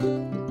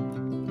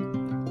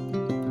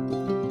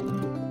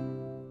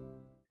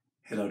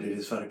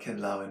is Father Ken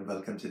Lau, and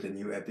welcome to the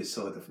new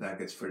episode of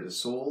Nuggets for the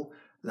Soul.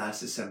 Last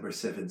December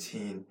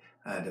 17,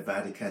 the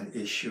Vatican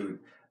issued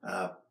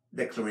a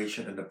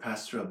declaration on the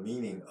pastoral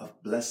meaning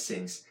of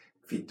blessings,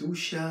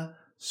 fiducia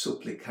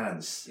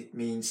supplicans. It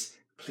means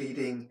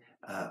pleading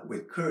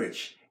with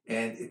courage.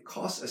 And it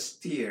caused a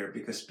stir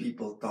because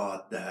people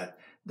thought that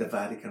the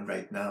Vatican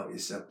right now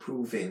is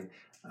approving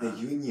the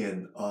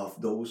union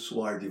of those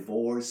who are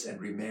divorced and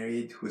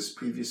remarried, whose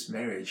previous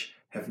marriage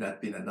have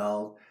not been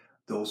annulled,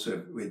 those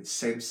with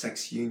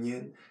same-sex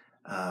union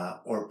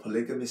or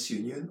polygamous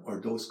union, or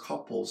those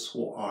couples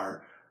who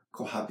are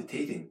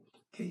cohabitating.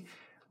 Okay,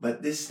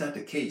 but this is not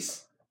the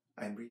case.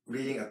 I'm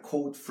reading a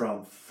quote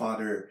from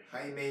Father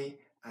Jaime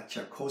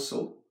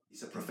Achacoso.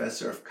 He's a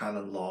professor of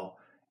canon law,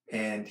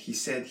 and he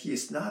said he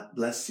is not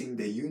blessing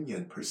the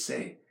union per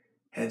se,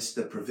 hence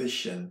the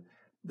provision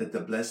that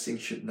the blessing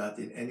should not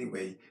in any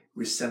way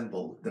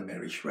resemble the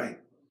marriage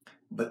rite,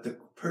 but the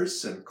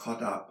person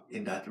caught up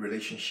in that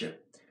relationship,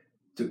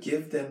 to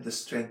give them the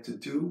strength to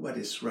do what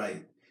is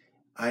right,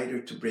 either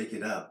to break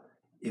it up,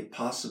 if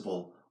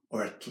possible,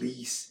 or at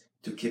least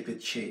to keep it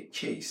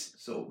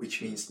chaste. So,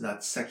 which means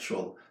not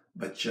sexual,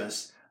 but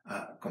just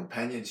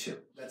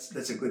companionship.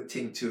 That's a good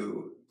thing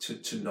to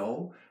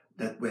know,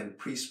 that when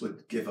priests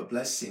would give a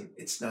blessing,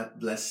 it's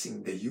not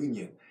blessing the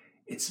union,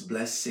 it's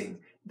blessing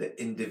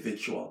the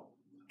individual.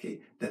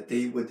 Okay, that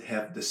they would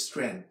have the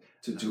strength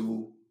to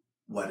do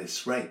what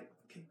is right.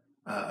 Okay,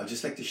 I'd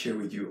just like to share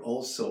with you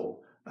also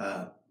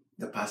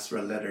the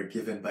pastoral letter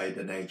given by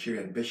the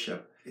Nigerian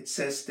bishop. It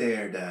says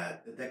there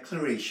that the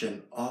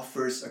declaration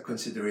offers a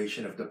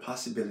consideration of the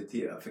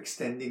possibility of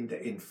extending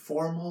the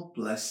informal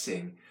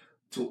blessing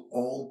to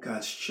all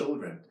God's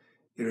children,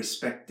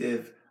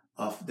 irrespective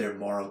of their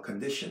moral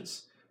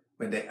conditions,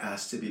 when they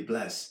ask to be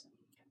blessed.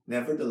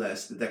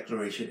 Nevertheless, the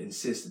declaration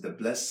insists that the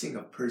blessing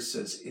of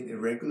persons in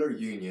irregular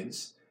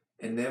unions,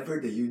 and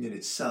never the union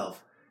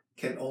itself,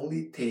 can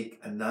only take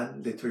a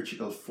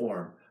non-liturgical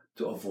form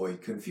to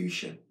avoid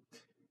confusion.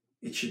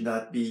 It should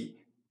not be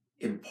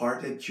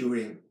imparted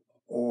during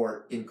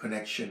or in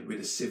connection with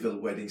a civil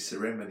wedding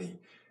ceremony,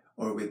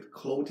 or with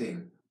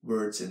clothing,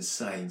 words, and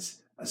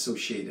signs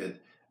associated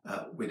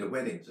with a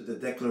wedding. So the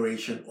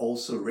declaration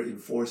also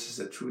reinforces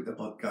the truth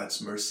about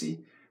God's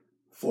mercy.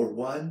 For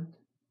one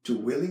to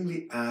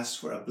willingly ask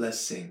for a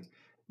blessing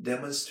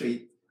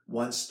demonstrate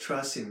one's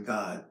trust in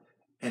God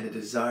and a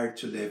desire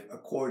to live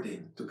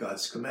according to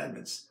God's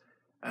commandments.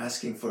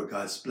 Asking for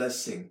God's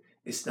blessing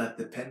is not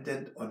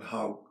dependent on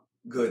how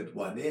good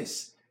one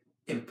is.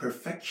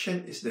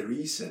 Imperfection is the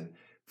reason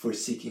for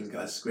seeking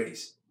God's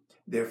grace.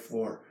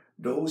 Therefore,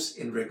 those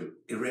in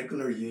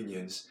irregular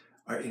unions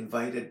are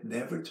invited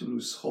never to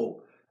lose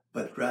hope,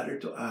 but rather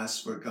to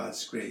ask for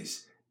God's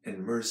grace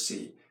and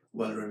mercy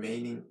while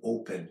remaining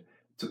open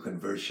to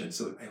conversion.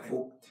 So I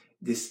hope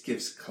this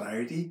gives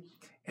clarity.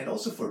 And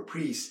also for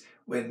priests,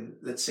 when,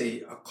 let's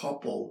say, a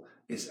couple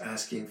is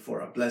asking for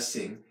a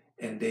blessing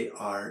and they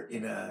are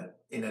in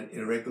an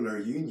irregular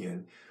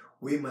union,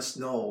 we must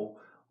know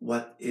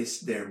what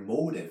is their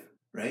motive,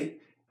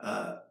 right?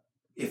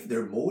 If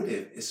their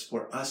motive is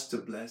for us to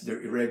bless their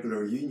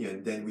irregular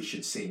union, then we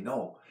should say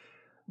no.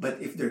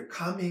 But if they're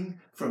coming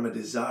from a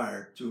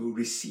desire to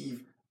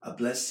receive a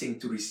blessing,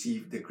 to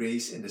receive the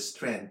grace and the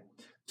strength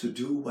to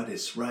do what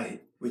is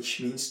right,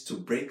 which means to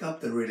break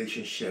up the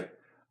relationship,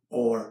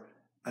 or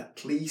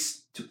at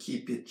least to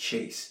keep it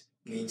chaste,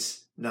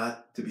 means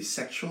not to be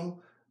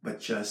sexual, but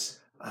just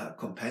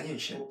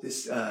companionship.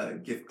 This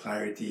give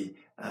clarity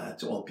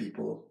to all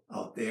people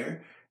out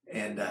there,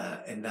 and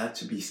not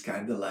to be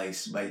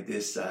scandalized by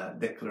this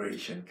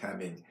declaration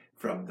coming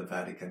from the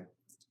Vatican.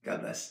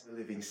 God bless. The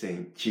living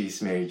saint,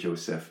 Jesus, Mary,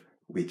 Joseph,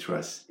 we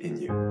trust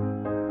in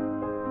you.